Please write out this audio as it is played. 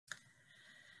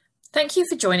Thank you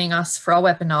for joining us for our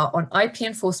webinar on IP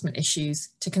enforcement issues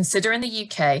to consider in the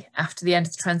UK after the end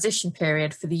of the transition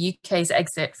period for the UK's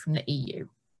exit from the EU.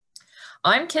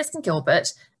 I'm Kirsten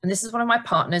Gilbert, and this is one of my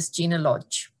partners, Gina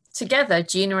Lodge. Together,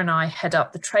 Gina and I head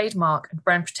up the trademark and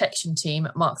brand protection team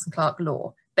at Marks & Clark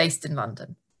Law, based in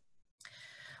London.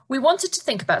 We wanted to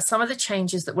think about some of the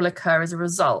changes that will occur as a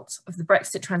result of the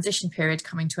Brexit transition period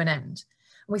coming to an end.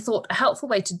 And we thought a helpful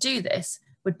way to do this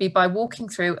would be by walking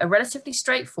through a relatively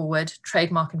straightforward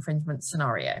trademark infringement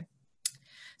scenario.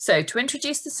 So to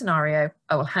introduce the scenario,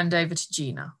 I will hand over to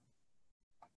Gina.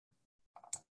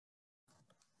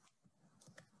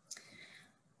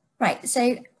 Right,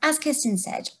 so as Kirsten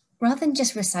said, rather than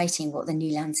just reciting what the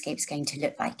new landscape is going to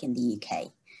look like in the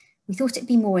UK, we thought it'd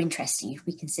be more interesting if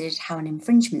we considered how an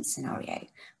infringement scenario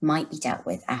might be dealt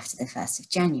with after the 1st of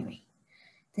January.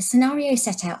 The scenario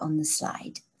set out on the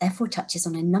slide therefore touches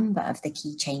on a number of the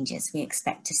key changes we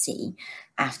expect to see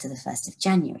after the 1st of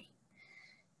January.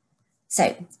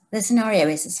 So the scenario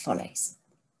is as follows.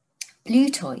 Blue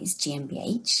Toys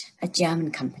GmbH, a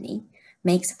German company,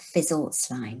 makes Fizzle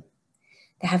slime.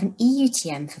 They have an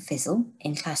EUTM for Fizzle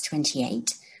in class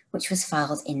 28, which was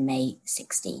filed in May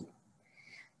 16.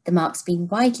 The mark's been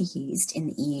widely used in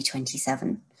the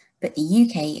EU27, but the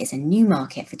UK is a new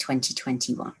market for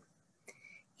 2021.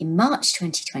 In March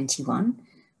 2021,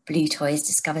 Blue Toys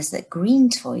discovers that Green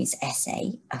Toys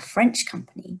SA, a French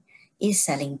company, is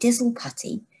selling Dizzle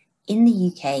putty in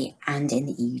the UK and in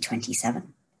the EU27.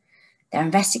 Their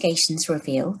investigations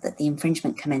reveal that the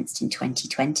infringement commenced in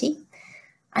 2020,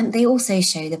 and they also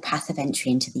show the path of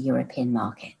entry into the European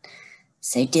market.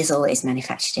 So Dizzle is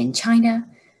manufactured in China,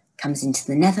 comes into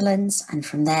the Netherlands, and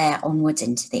from there onwards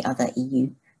into the other EU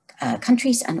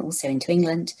countries and also into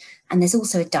England. And there's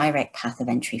also a direct path of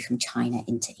entry from China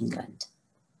into England.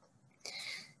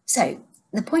 So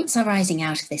the points arising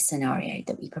out of this scenario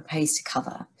that we propose to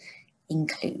cover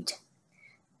include,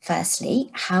 firstly,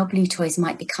 how Blue Toys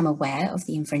might become aware of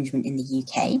the infringement in the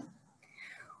UK,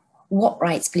 what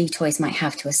rights Blue Toys might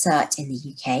have to assert in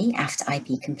the UK after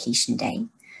IP completion day,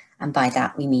 and by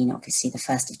that we mean obviously the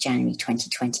 1st of January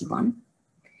 2021.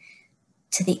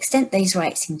 To the extent those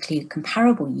rights include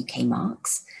comparable UK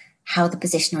marks, how the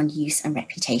position on use and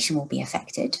reputation will be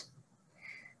affected.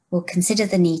 We'll consider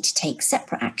the need to take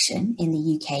separate action in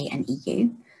the UK and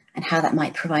EU and how that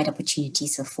might provide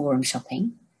opportunities for forum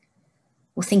shopping.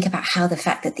 We'll think about how the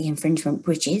fact that the infringement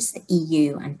bridges the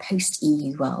EU and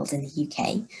post-EU world in the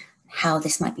UK, how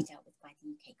this might be dealt with by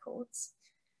the UK courts.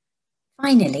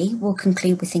 Finally, we'll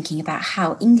conclude with thinking about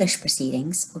how English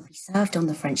proceedings would be served on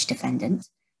the French defendant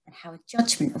and how a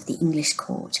judgment of the English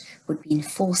court would be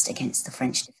enforced against the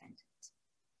French defendant.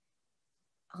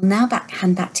 I'll now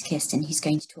hand back to Kirsten, who's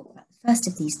going to talk about the first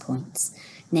of these points,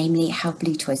 namely how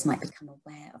Blue Toys might become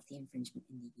aware of the infringement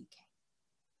in the UK.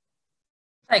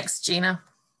 Thanks, Gina.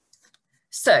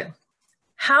 So,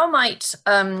 how might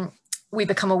we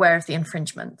become aware of the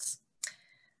infringements?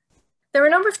 There are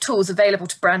a number of tools available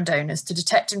to brand owners to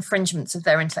detect infringements of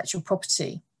their intellectual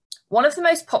property. One of the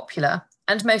most popular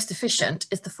and most efficient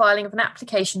is the filing of an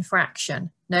application for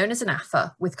action, known as an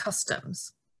AFA, with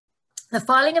customs. The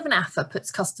filing of an AFA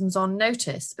puts customs on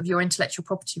notice of your intellectual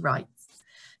property rights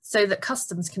so that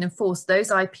customs can enforce those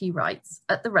IP rights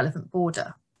at the relevant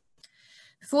border.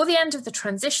 Before the end of the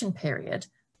transition period,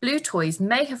 Blue Toys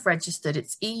may have registered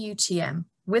its EUTM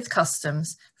with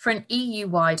customs for an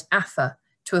EU-wide AFA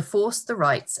to enforce the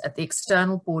rights at the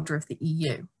external border of the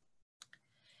EU.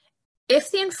 If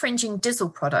the infringing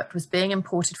Dizzle product was being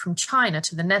imported from China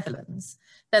to the Netherlands,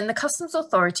 then the customs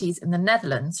authorities in the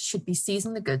Netherlands should be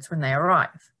seizing the goods when they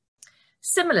arrive.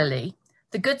 Similarly,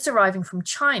 the goods arriving from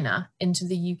China into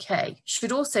the UK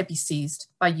should also be seized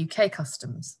by UK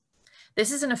customs.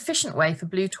 This is an efficient way for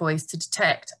Blue Toys to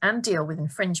detect and deal with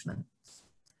infringements.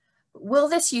 But will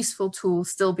this useful tool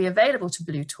still be available to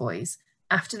Blue Toys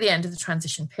after the end of the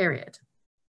transition period?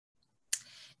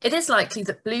 It is likely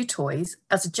that Blue Toys,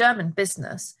 as a German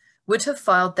business, would have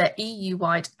filed their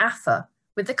EU-wide AFA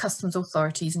with the customs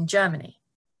authorities in Germany.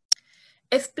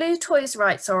 If Blue Toys'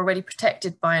 rights are already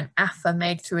protected by an AFA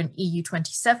made through an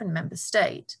EU27 member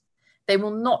state, they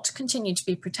will not continue to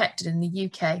be protected in the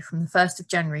UK from the 1st of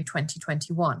January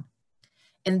 2021.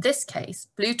 In this case,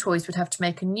 Blue Toys would have to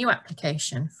make a new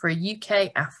application for a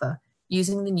UK AFA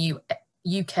using the new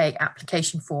UK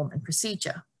application form and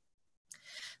procedure.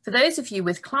 For those of you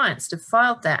with clients that have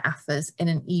filed their AFAs in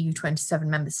an EU27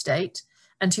 member state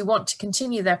and who want to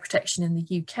continue their protection in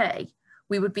the UK,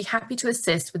 we would be happy to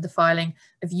assist with the filing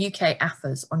of UK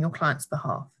AFAs on your client's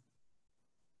behalf.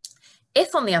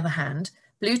 If, on the other hand,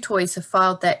 Blue Toys have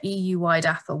filed their EU-wide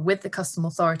AFA with the custom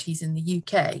authorities in the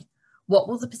UK, what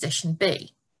will the position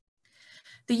be?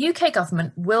 The UK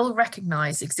government will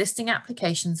recognise existing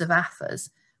applications of AFAs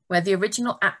where the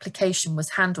original application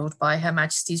was handled by Her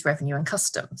Majesty's Revenue and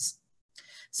Customs.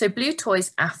 So Blue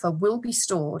Toys AFA will be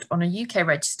stored on a UK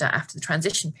register after the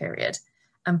transition period,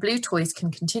 and Blue Toys can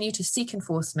continue to seek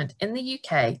enforcement in the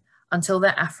UK until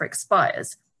their AFA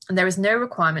expires, and there is no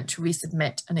requirement to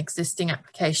resubmit an existing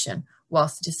application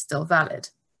whilst it is still valid.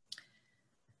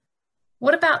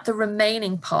 What about the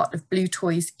remaining part of Blue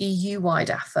Toys EU-wide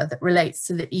AFA that relates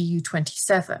to the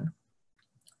EU27?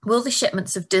 Will the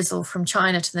shipments of diesel from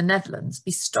China to the Netherlands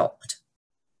be stopped?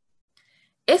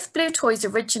 If Blue Toys'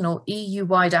 original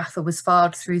EU-wide AFA was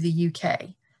filed through the UK,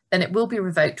 then it will be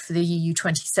revoked for the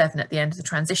EU27 at the end of the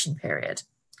transition period.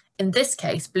 In this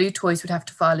case, Blue Toys would have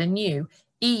to file a new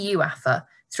EU AFA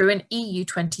through an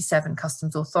EU27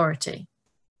 customs authority.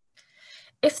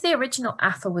 If the original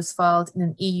AFA was filed in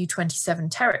an EU27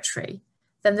 territory,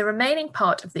 then the remaining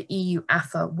part of the EU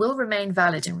AFA will remain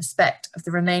valid in respect of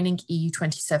the remaining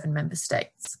EU27 member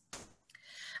states.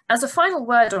 As a final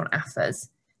word on AFAs,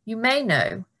 you may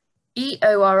know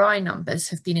EORI numbers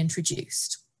have been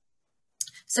introduced.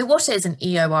 So what is an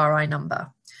EORI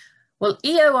number? Well,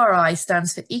 EORI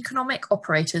stands for Economic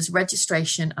Operators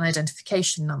Registration and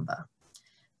Identification Number.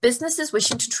 Businesses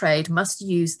wishing to trade must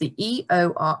use the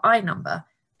EORI number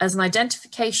as an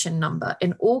identification number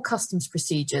in all customs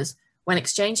procedures when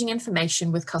exchanging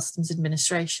information with customs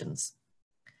administrations.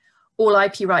 All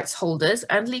IP rights holders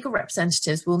and legal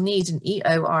representatives will need an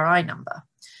EORI number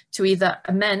to either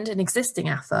amend an existing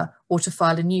AFA or to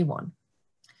file a new one.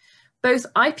 Both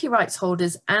IP rights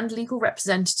holders and legal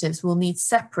representatives will need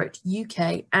separate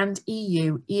UK and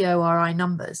EU EORI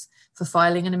numbers for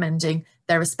filing and amending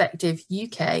their respective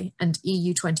UK and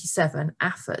EU27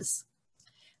 AFAs.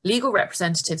 Legal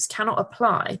representatives cannot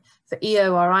apply for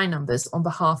EORI numbers on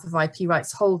behalf of IP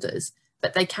rights holders,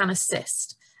 but they can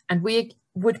assist, and we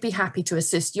would be happy to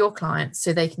assist your clients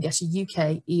so they can get a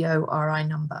UK EORI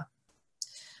number.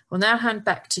 We'll now hand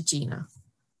back to Gina.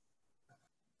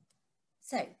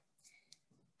 So,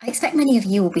 I expect many of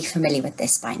you will be familiar with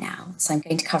this by now, so I'm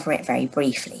going to cover it very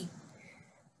briefly.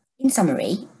 In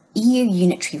summary, EU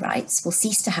unitary rights will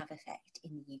cease to have effect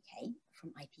in the UK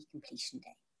from IP completion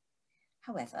day.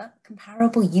 However,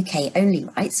 comparable UK-only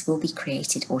rights will be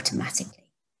created automatically.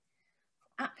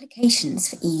 Applications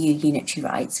for EU unitary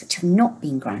rights which have not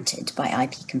been granted by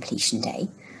IP completion day,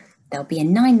 there'll be a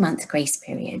 9-month grace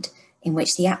period in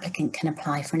which the applicant can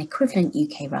apply for an equivalent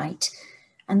UK right,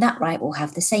 and that right will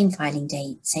have the same filing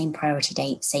date, same priority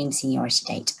date, same seniority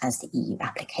date as the EU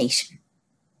application.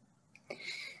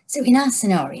 So in our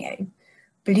scenario,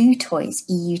 Blue Toys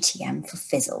EUTM for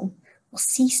Fizzle will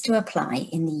cease to apply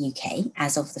in the UK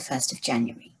as of the 1st of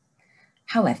January.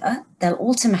 However, they'll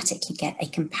automatically get a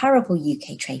comparable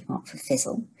UK trademark for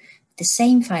Fizzle, with the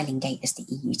same filing date as the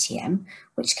EUTM,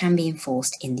 which can be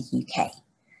enforced in the UK.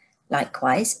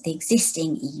 Likewise, the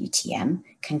existing EUTM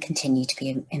can continue to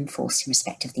be enforced in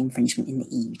respect of the infringement in the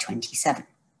EU27.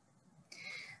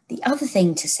 The other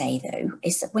thing to say, though,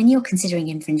 is that when you're considering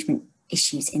infringement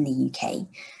issues in the UK,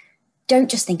 don't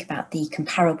just think about the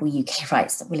comparable UK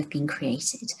rights that will have been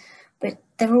created, but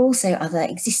there are also other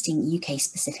existing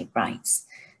UK-specific rights.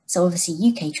 So obviously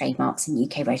UK trademarks and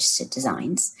UK registered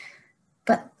designs,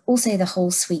 but also the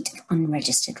whole suite of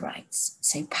unregistered rights.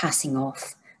 So passing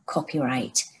off,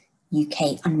 copyright,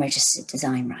 UK unregistered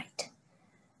design right.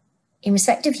 In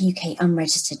respect of UK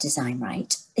unregistered design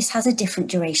right, this has a different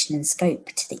duration and scope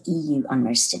to the EU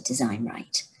unregistered design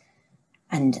right.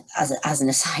 And as an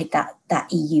aside,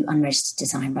 that EU unregistered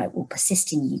design right will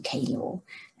persist in UK law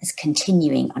as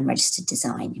continuing unregistered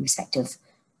design in respect of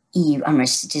EU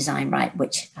unregistered design right,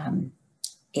 which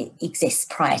it exists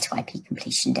prior to IP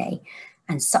completion day,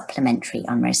 and supplementary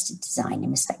unregistered design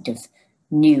in respect of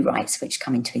new rights which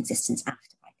come into existence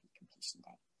after IP completion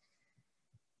day.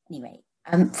 Anyway,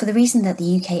 for the reason that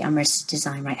the UK unregistered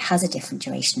design right has a different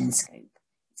duration and scope,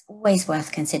 it's always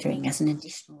worth considering as an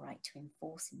additional right to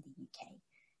enforce in the UK,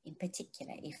 in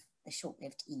particular if the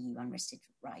short-lived EU unregistered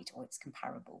right or its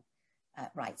comparable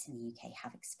rights in the UK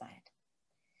have expired.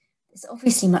 There's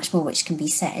obviously much more which can be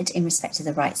said in respect to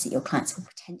the rights that your clients will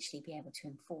potentially be able to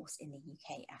enforce in the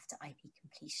UK after IP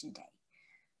completion day,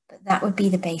 but that would be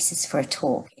the basis for a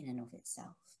talk in and of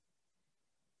itself.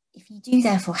 If you do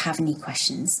therefore have any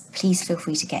questions, please feel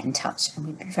free to get in touch and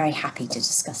we'd be very happy to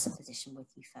discuss the position with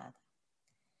you further.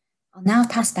 I'll now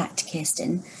pass back to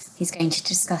Kirsten, who's going to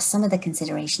discuss some of the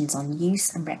considerations on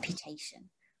use and reputation,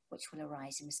 which will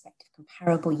arise in respect of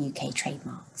comparable UK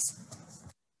trademarks.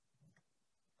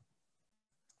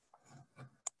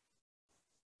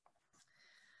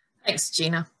 Thanks,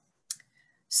 Gina.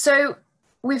 So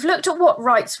we've looked at what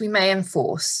rights we may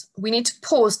enforce. We need to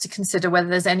pause to consider whether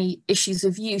there's any issues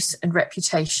of use and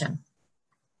reputation.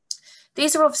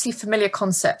 These are obviously familiar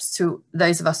concepts to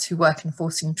those of us who work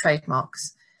enforcing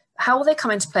trademarks. How will they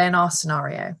come into play in our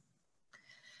scenario?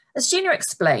 As Gina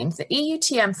explained, the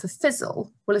EUTM for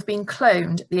Fizzle will have been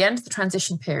cloned at the end of the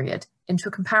transition period into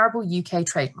a comparable UK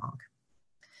trademark.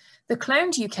 The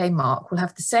cloned UK mark will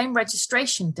have the same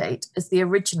registration date as the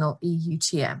original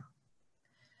EUTM.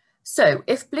 So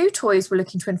if Blue Toys were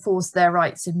looking to enforce their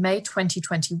rights in May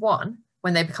 2021,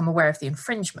 when they become aware of the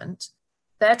infringement,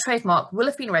 their trademark will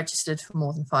have been registered for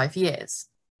more than 5 years.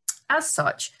 As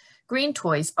such, Green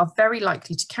Toys are very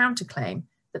likely to counterclaim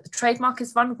that the trademark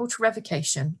is vulnerable to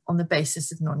revocation on the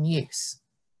basis of non-use.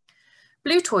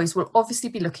 Blue Toys will obviously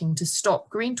be looking to stop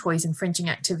Green Toys' infringing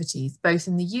activities both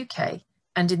in the UK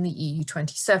and in the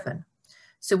EU27.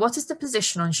 So what is the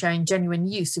position on showing genuine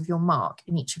use of your mark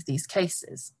in each of these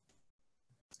cases?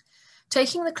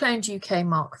 Taking the cloned UK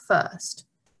mark first,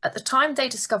 at the time they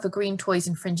discover Green Toys'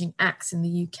 infringing acts in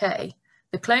the UK,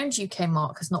 the cloned UK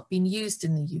mark has not been used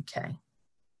in the UK.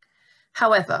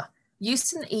 However,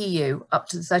 use in the EU up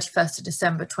to the 31st of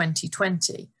December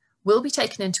 2020 will be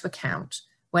taken into account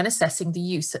when assessing the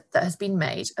use that has been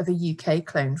made of a UK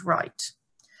cloned right.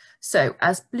 So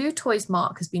as Blue Toys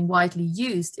mark has been widely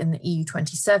used in the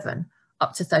EU27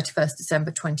 up to 31st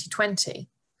December 2020,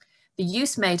 the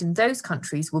use made in those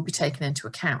countries will be taken into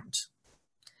account.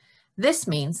 This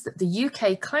means that the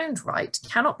UK cloned right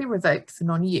cannot be revoked for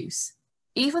non-use,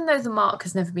 even though the mark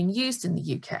has never been used in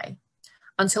the UK,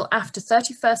 until after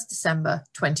 31st December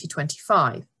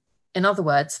 2025. In other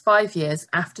words, 5 years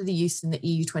after the use in the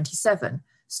EU27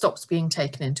 stops being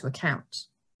taken into account.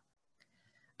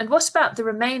 And what about the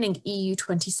remaining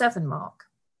EU27 mark?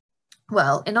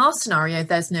 Well, in our scenario,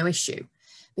 there's no issue,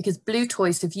 because Blue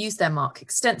Toys have used their mark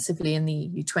extensively in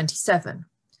the EU27.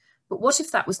 But what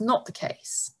if that was not the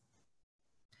case?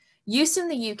 Use in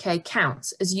the UK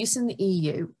counts as use in the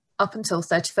EU up until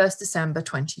 31st December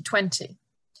 2020.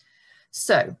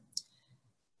 So,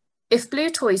 if Blue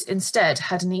Toys instead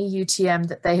had an EUTM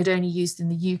that they had only used in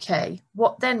the UK,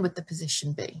 what then would the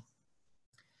position be?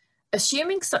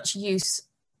 Assuming such use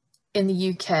in the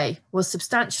UK was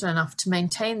substantial enough to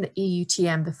maintain the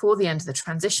EUTM before the end of the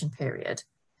transition period,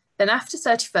 then after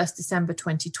 31st December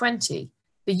 2020,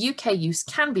 the UK use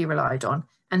can be relied on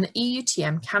and the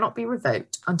EUTM cannot be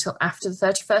revoked until after the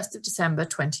 31st of December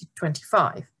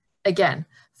 2025, again,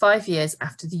 5 years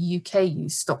after the UK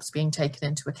use stops being taken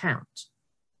into account.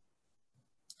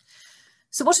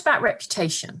 So what about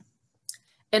reputation?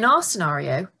 In our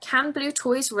scenario, can Blue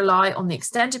Toys rely on the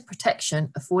extended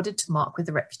protection afforded to mark with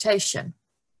a reputation?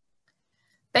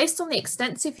 Based on the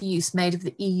extensive use made of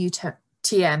the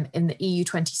EUTM in the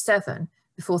EU27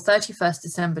 before 31st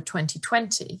December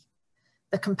 2020,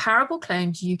 the comparable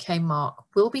cloned UK mark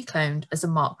will be cloned as a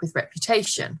mark with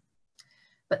reputation,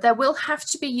 but there will have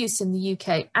to be use in the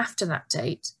UK after that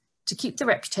date to keep the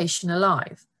reputation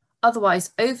alive.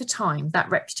 Otherwise, over time, that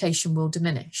reputation will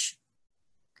diminish.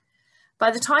 By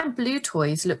the time Blue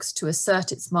Toys looks to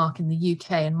assert its mark in the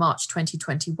UK in March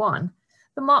 2021,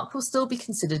 the mark will still be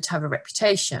considered to have a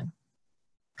reputation.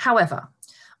 However,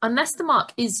 unless the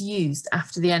mark is used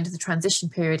after the end of the transition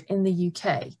period in the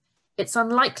UK, it's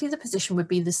unlikely the position would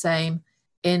be the same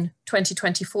in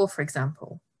 2024, for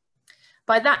example.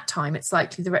 By that time, it's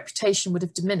likely the reputation would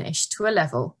have diminished to a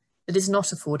level that is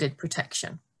not afforded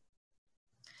protection.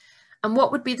 And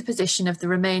what would be the position of the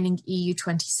remaining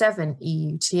EU27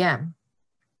 EUTM?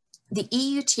 The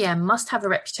EUTM must have a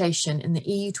reputation in the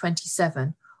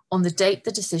EU27 on the date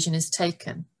the decision is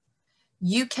taken.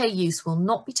 UK use will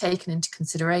not be taken into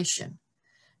consideration.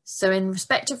 So in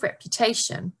respect of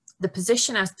reputation, the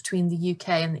position as between the UK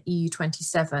and the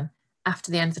EU27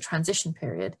 after the end of the transition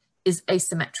period is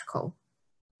asymmetrical.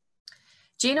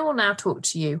 Gina will now talk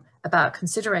to you about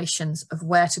considerations of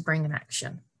where to bring an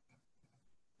action.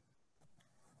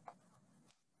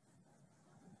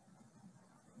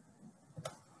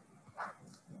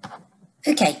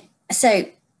 Okay, so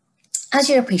as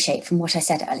you'll appreciate from what I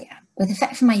said earlier, with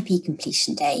effect from IP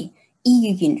completion day,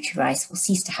 EU unitary rights will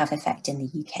cease to have effect in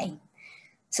the UK.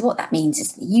 So what that means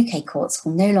is that the UK courts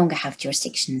will no longer have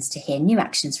jurisdictions to hear new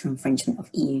actions for infringement of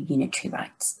EU unitary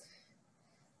rights.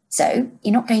 So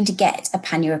you're not going to get a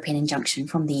pan-European injunction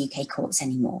from the UK courts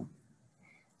anymore.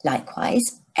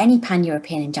 Likewise, any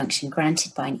pan-European injunction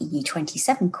granted by an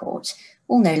EU27 court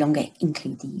will no longer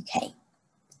include the UK.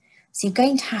 So you're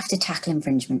going to have to tackle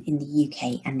infringement in the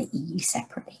UK and the EU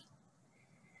separately.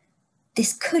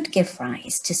 This could give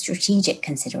rise to strategic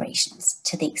considerations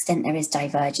to the extent there is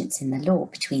divergence in the law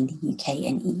between the UK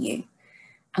and EU,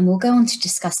 and we'll go on to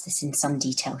discuss this in some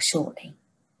detail shortly.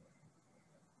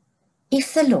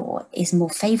 If the law is more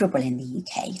favourable in the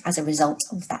UK as a result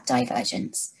of that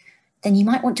divergence, then you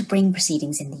might want to bring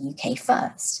proceedings in the UK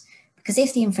first, because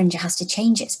if the infringer has to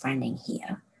change its branding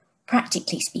here,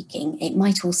 practically speaking, it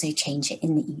might also change it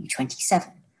in the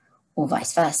EU27, or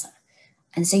vice versa.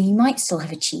 And so you might still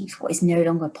have achieved what is no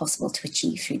longer possible to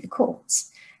achieve through the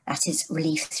courts, that is,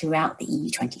 relief throughout the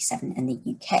EU27 and the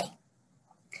UK.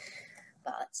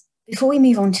 But before we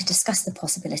move on to discuss the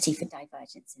possibility for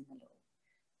divergence in the law,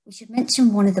 we should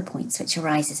mention one of the points which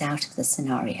arises out of the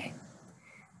scenario.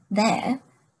 There,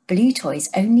 Blue Toys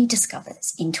only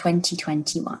discovers in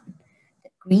 2021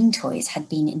 that Green Toys had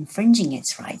been infringing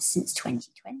its rights since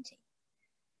 2020.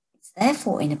 It's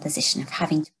therefore in a position of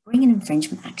having to bring an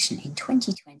infringement action in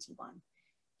 2021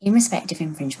 in respect of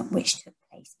infringement which took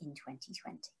place in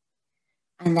 2020.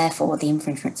 And therefore the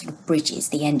infringement sort of bridges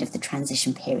the end of the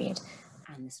transition period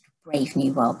and the sort of brave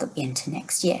new world that we enter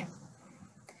next year.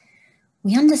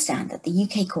 We understand that the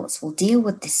UK courts will deal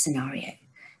with this scenario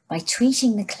by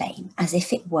treating the claim as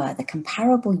if it were the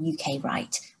comparable UK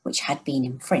right which had been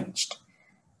infringed,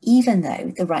 even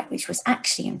though the right which was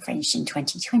actually infringed in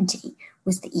 2020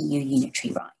 was the EU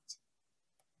unitary right.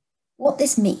 What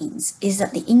this means is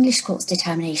that the English court's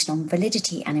determination on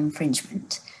validity and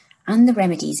infringement and the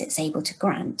remedies it's able to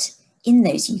grant in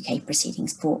those UK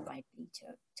proceedings brought by Blue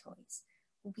Toys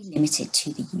will be limited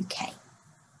to the UK.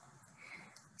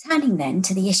 Turning then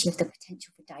to the issue of the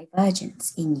potential for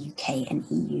divergence in UK and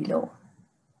EU law.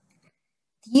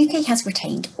 The UK has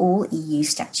retained all EU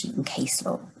statute and case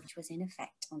law, which was in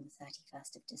effect on the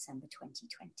 31st of December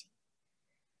 2020.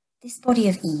 This body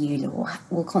of EU law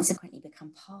will consequently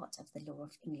become part of the law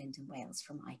of England and Wales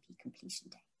from IP completion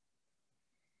day.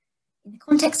 In the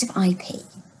context of IP,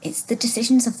 it's the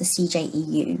decisions of the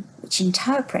CJEU which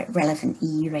interpret relevant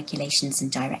EU regulations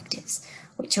and directives,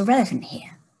 which are relevant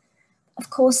here. Of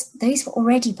course, those were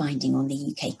already binding on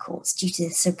the UK courts due to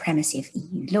the supremacy of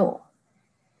EU law.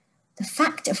 The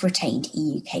fact of retained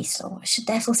EU case law should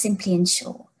therefore simply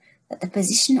ensure that the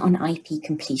position on IP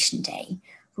completion day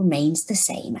remains the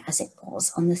same as it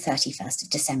was on the 31st of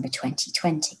December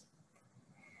 2020.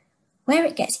 Where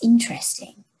it gets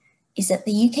interesting is that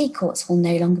the UK courts will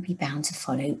no longer be bound to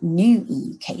follow new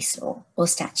EU case law or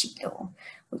statute law,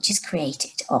 which is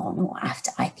created on or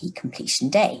after IP completion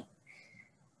day.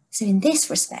 So in this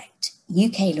respect,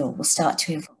 UK law will start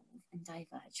to evolve and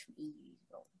diverge from EU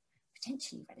law,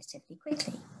 potentially relatively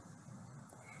quickly.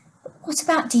 But what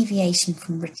about deviation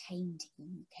from retained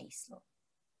EU case law?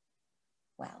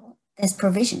 Well, there's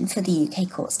provision for the UK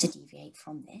courts to deviate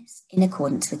from this in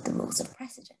accordance with the rules of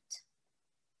precedent.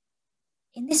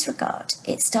 In this regard,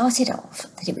 it started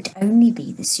off that it would only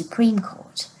be the Supreme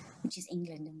Court, which is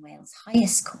England and Wales'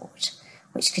 highest court,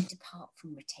 which could depart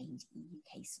from retained EU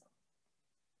case law.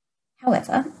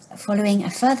 However, following a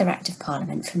further Act of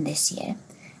Parliament from this year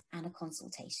and a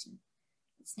consultation,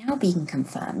 it's now being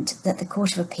confirmed that the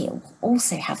Court of Appeal will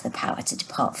also have the power to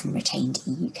depart from retained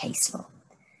EU case law.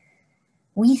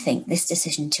 We think this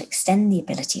decision to extend the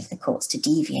ability of the courts to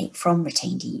deviate from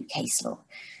retained EU case law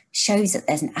shows that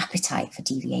there's an appetite for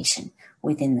deviation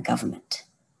within the government.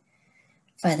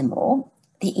 Furthermore,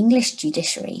 the English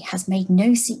judiciary has made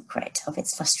no secret of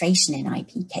its frustration in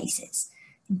IP cases,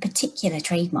 in particular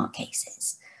trademark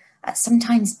cases,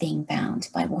 sometimes being bound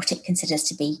by what it considers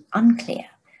to be unclear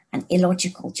and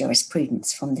illogical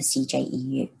jurisprudence from the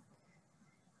CJEU.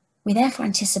 We therefore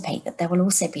anticipate that there will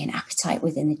also be an appetite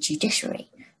within the judiciary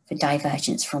for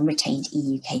divergence from retained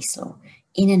EU case law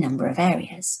in a number of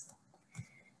areas.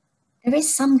 There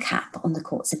is some cap on the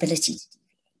court's ability to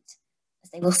deviate, as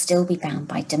they will still be bound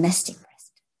by domestic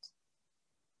precedent.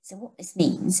 So what this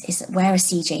means is that where a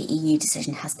CJEU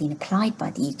decision has been applied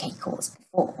by the UK courts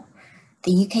before,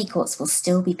 the UK courts will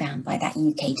still be bound by that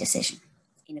UK decision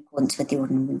in accordance with the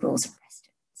ordinary rules of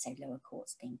precedent, so lower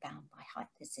courts being bound by high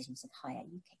decisions of higher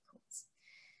UK courts.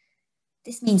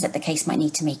 This means that the case might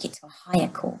need to make it to a higher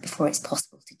court before it's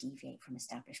possible to deviate from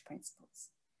established principles.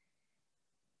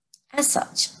 As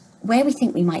such, where we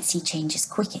think we might see changes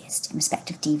quickest in respect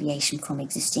of deviation from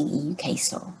existing EU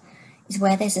case law is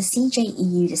where there's a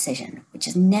CJEU decision which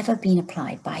has never been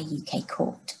applied by a UK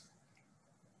court.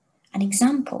 An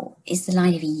example is the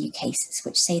line of EU cases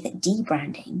which say that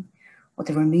debranding, or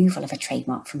the removal of a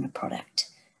trademark from a product,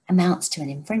 amounts to an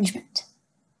infringement.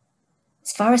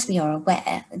 As far as we are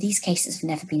aware, these cases have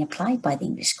never been applied by the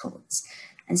English courts,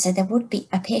 and so there would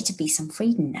appear to be some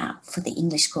freedom now for the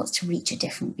English courts to reach a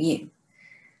different view.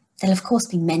 There'll of course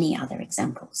be many other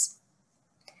examples.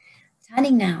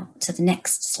 Turning now to the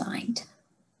next slide.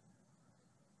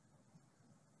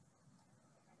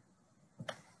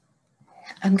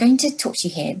 I'm going to talk to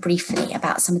you here briefly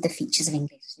about some of the features of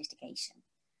English litigation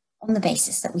on the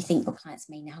basis that we think your clients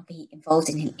may now be involved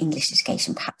in English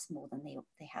litigation perhaps more than they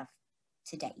have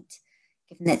to date,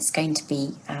 given that it's going to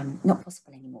be not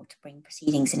possible anymore to bring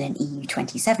proceedings in an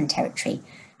EU27 territory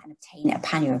and obtain a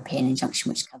pan-European injunction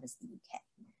which covers the UK.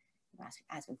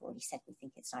 As we've already said, we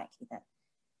think it's likely that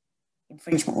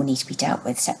infringement will need to be dealt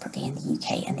with separately in the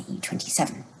UK and the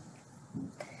EU27.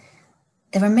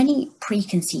 There are many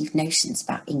preconceived notions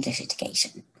about English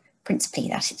litigation, principally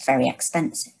that it's very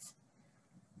expensive.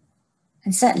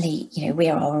 And certainly, we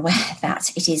are all aware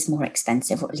that it is more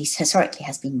expensive, or at least historically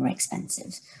has been more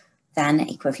expensive than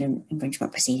equivalent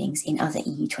infringement proceedings in other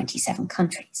EU27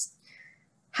 countries.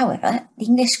 However, the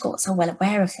English courts are well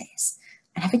aware of this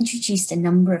and have introduced a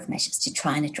number of measures to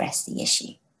try and address the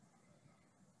issue.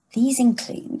 These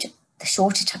include the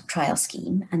shorter trial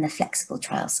scheme and the flexible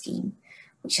trial scheme,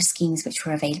 which are schemes which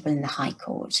were available in the High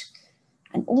Court,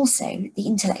 and also the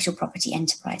Intellectual Property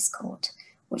Enterprise Court,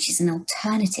 which is an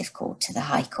alternative court to the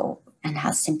High Court and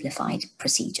has simplified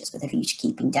procedures with a view to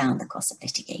keeping down the cost of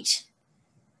litigation.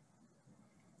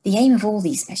 The aim of all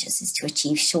these measures is to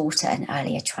achieve shorter and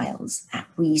earlier trials at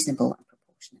reasonable and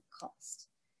proportionate cost.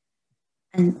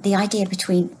 And the idea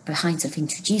behind sort of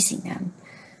introducing them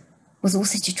was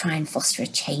also to try and foster a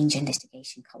change in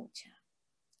litigation culture,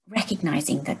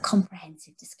 recognising that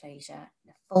comprehensive disclosure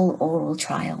and a full oral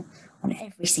trial on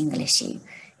every single issue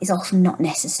is often not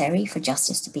necessary for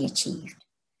justice to be achieved.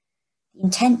 The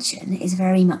intention is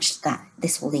very much that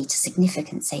this will lead to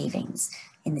significant savings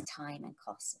in the time and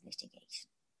costs of litigation.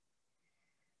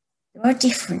 There are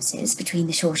differences between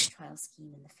the shorter trial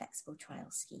scheme and the flexible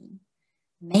trial scheme,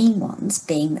 main ones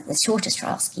being that the shorter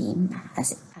trial scheme,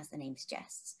 as the name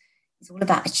suggests, is all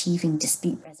about achieving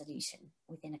dispute resolution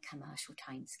within a commercial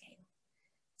timescale.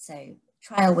 So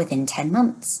trial within 10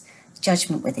 months,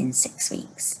 judgment within 6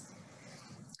 weeks.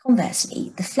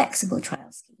 Conversely, the flexible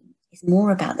trial scheme is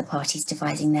more about the parties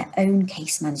devising their own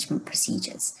case management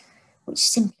procedures, which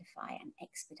simplify and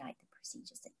expedite the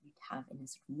procedures that you'd have in a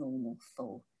sort of normal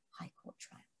full High Court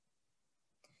trial.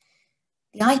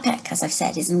 The IPEC, as I've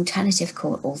said, is an alternative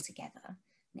court altogether,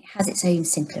 and it has its own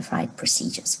simplified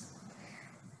procedures.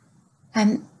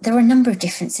 There are a number of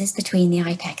differences between the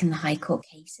IPEC and the High Court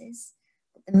cases,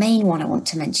 but the main one I want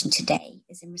to mention today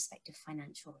is in respect of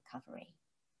financial recovery.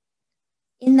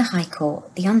 In the High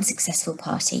Court, the unsuccessful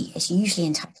party is usually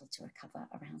entitled to recover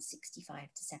around 65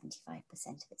 to 75%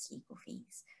 of its legal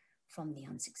fees from the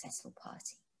unsuccessful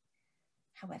party.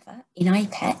 However, in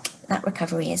IPEC, that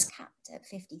recovery is capped at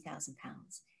 £50,000,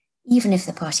 even if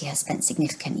the party has spent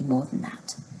significantly more than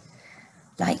that.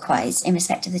 Likewise, in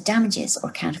respect of the damages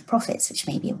or account of profits which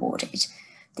may be awarded,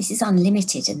 this is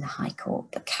unlimited in the High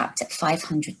Court, but capped at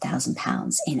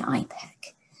 £500,000 in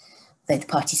IPEC, though the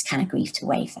parties can agree to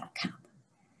waive that cap.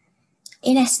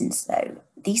 In essence, though,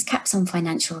 these caps on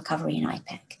financial recovery in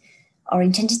IPEC are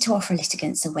intended to offer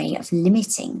litigants a way of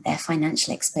limiting their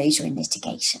financial exposure in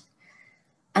litigation.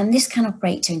 And this can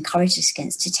operate to encourage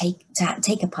litigants to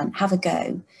take a punt, have a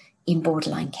go in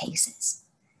borderline cases.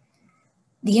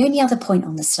 The only other point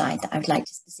on the slide that I would like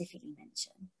to specifically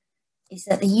mention is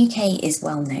that the UK is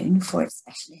well known for its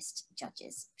specialist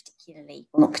judges,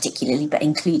 not particularly, but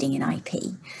including in IP.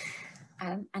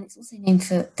 And it's also known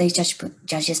for those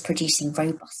judges producing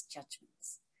robust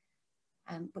judgments,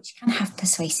 which can have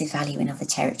persuasive value in other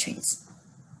territories.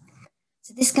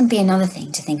 So this can be another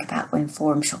thing to think about when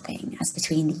forum shopping as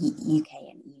between the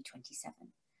UK and EU27.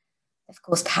 Of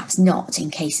course, perhaps not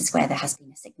in cases where there has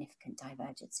been a significant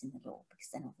divergence in the law, because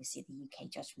then obviously the UK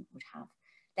judgment would have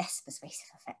less persuasive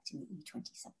effect in the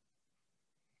EU27.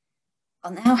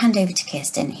 I'll now hand over to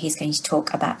Kirsten, who's going to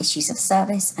talk about issues of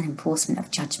service and enforcement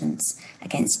of judgments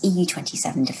against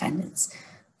EU27 defendants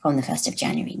from the 1st of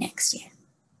January next year.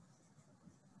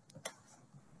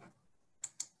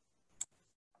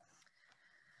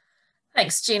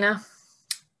 Thanks, Gina.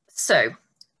 So,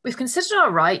 we've considered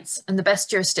our rights and the best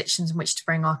jurisdictions in which to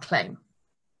bring our claim.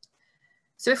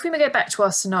 So if we go back to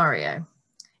our scenario,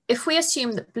 if we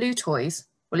assume that Blue Toys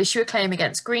will issue a claim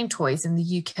against Green Toys in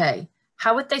the UK,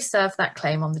 how would they serve that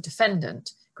claim on the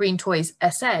defendant, Green Toys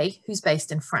SA, who's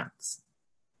based in France?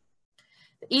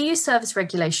 The EU service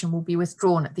regulation will be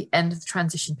withdrawn at the end of the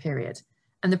transition period,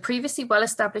 and the previously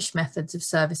well-established methods of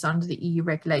service under the EU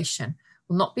regulation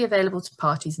will not be available to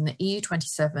parties in the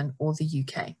EU27 or the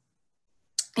UK.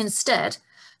 Instead,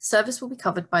 service will be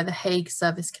covered by the Hague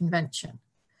Service Convention.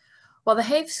 While the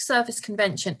Hague Service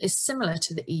Convention is similar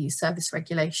to the EU service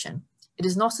regulation, it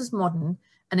is not as modern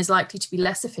and is likely to be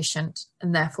less efficient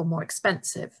and therefore more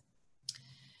expensive.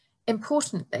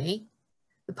 Importantly,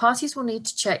 the parties will need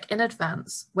to check in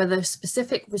advance whether a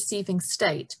specific receiving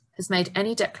state has made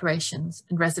any declarations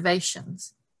and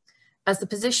reservations, as the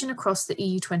position across the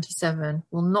EU27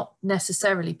 will not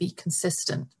necessarily be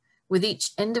consistent, with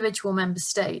each individual member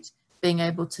state being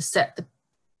able to set the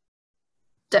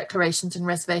declarations and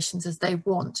reservations as they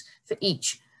want for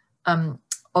each on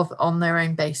their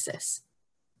own basis.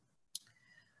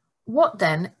 What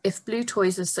then if Blue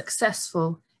Toys are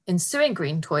successful in suing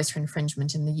Green Toys for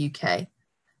infringement in the UK,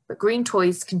 but Green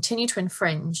Toys continue to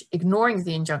infringe, ignoring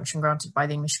the injunction granted by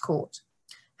the English court?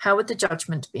 How would the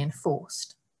judgment be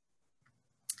enforced?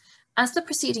 As the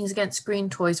proceedings against Green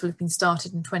Toys will have been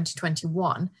started in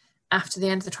 2021, after the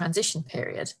end of the transition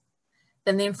period,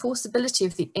 then the enforceability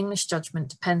of the English judgment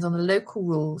depends on the local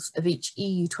rules of each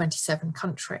EU27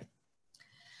 country.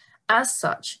 As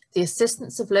such, the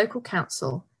assistance of local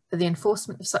counsel for the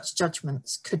enforcement of such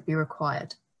judgments could be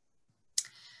required.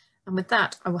 And with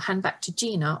that, I will hand back to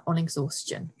Gina on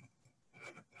exhaustion.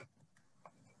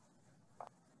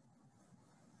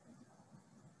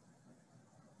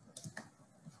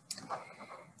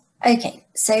 Okay,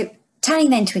 so turning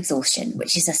then to exhaustion,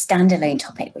 which is a standalone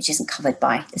topic which isn't covered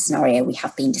by the scenario we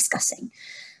have been discussing,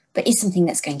 but is something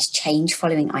that's going to change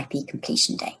following IP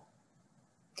completion day.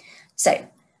 So,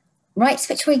 rights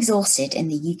which were exhausted in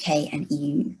the UK and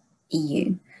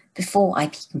EU before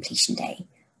IP completion day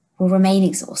will remain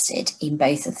exhausted in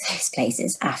both of those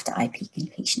places after IP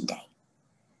completion day.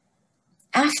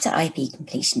 After IP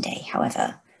completion day,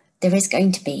 however, there is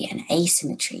going to be an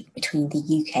asymmetry between the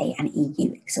UK and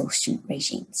EU exhaustion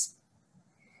regimes.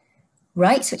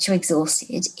 Rights which are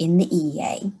exhausted in the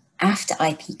EEA after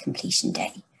IP completion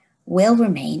day will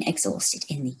remain exhausted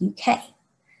in the UK.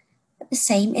 But the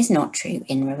same is not true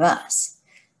in reverse.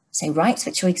 So rights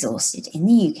which are exhausted in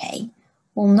the UK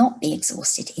will not be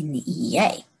exhausted in the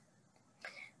EEA.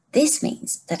 This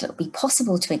means that it will be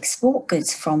possible to export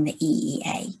goods from the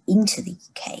EEA into the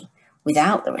UK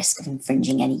without the risk of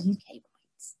infringing any UK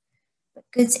rights. But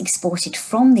goods exported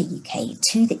from the UK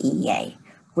to the EEA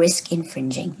risk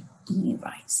infringing EU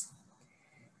rights.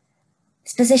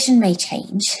 This position may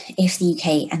change if the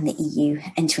UK and the EU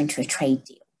enter into a trade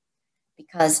deal,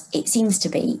 because it seems to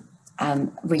be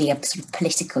really a sort of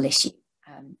political issue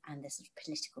and there's sort of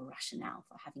political rationale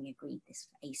for having agreed this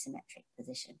asymmetric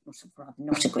position, or sort of rather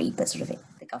not agreed, but sort of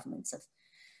the governments of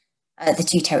the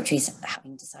two territories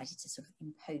having decided to sort of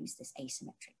impose this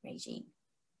asymmetric regime.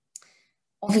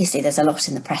 Obviously, there's a lot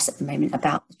in the press at the moment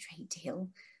about the trade deal.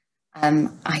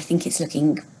 I think it's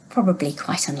looking probably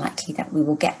quite unlikely that we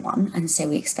will get one, and so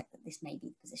we expect that this may be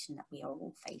the position that we are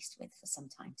all faced with for some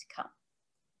time to come.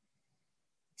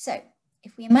 So,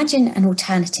 if we imagine an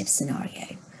alternative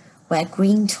scenario where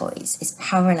Green Toys is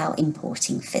parallel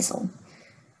importing Fizzle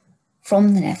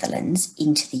from the Netherlands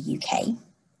into the UK,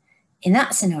 in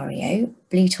that scenario,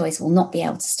 Blue Toys will not be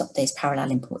able to stop those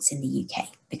parallel imports in the UK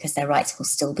because their rights will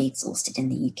still be exhausted in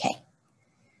the UK.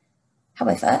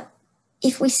 However,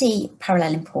 if we see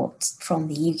parallel imports from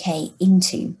the UK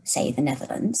into, say, the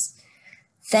Netherlands,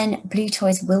 then Blue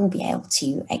Toys will be able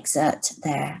to exert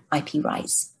their IP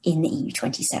rights in the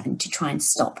EU27 to try and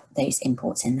stop those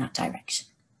imports in that direction.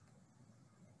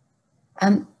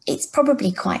 It's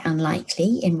probably quite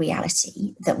unlikely in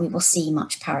reality that we will see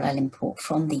much parallel import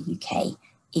from the UK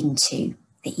into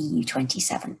the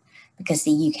EU27 because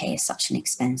the UK is such an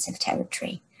expensive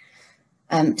territory.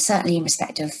 Certainly in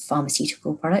respect of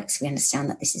pharmaceutical products, we understand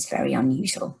that this is very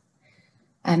unusual.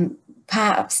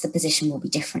 Perhaps the position will be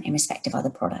different in respect of other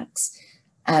products,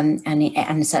 and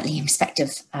certainly in respect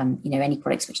of any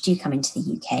products which do come into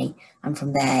the UK and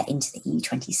from there into the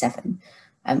EU27.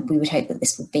 We would hope that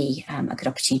this would be a good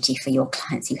opportunity for your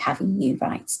clients who have EU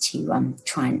rights to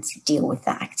try and deal with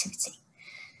that activity.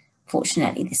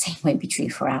 Fortunately, the same won't be true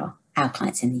for our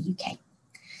clients in the UK.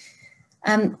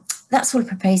 That's all I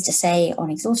propose to say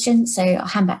on exhaustion, so I'll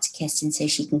hand back to Kirsten so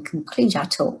she can conclude our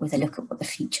talk with a look at what the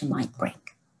future might bring.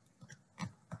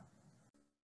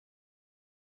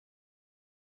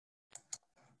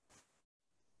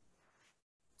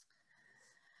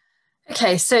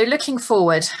 Okay, so looking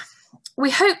forward, we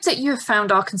hope that you have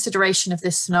found our consideration of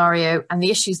this scenario and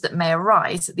the issues that may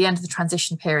arise at the end of the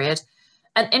transition period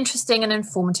an interesting and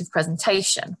informative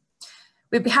presentation.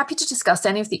 We'd be happy to discuss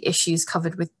any of the issues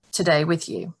covered today with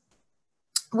you.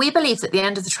 We believe that the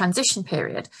end of the transition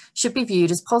period should be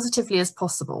viewed as positively as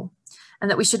possible, and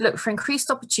that we should look for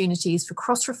increased opportunities for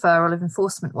cross-referral of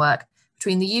enforcement work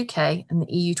between the UK and the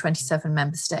EU27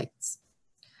 member states.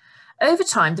 Over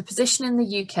time, the position in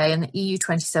the UK and the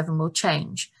EU27 will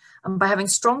change, and by having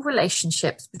strong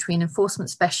relationships between enforcement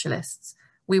specialists,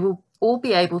 we will all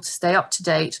be able to stay up to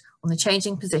date on the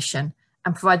changing position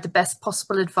and provide the best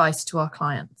possible advice to our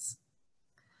clients.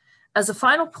 As a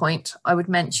final point, I would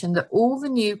mention that all the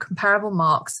new comparable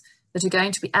marks that are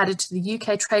going to be added to the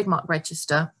UK Trademark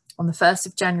Register on the 1st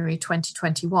of January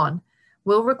 2021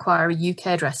 will require a UK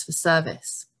address for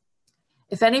service.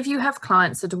 If any of you have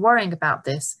clients that are worrying about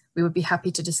this, we would be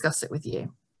happy to discuss it with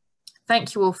you.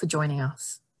 Thank you all for joining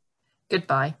us.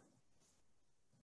 Goodbye.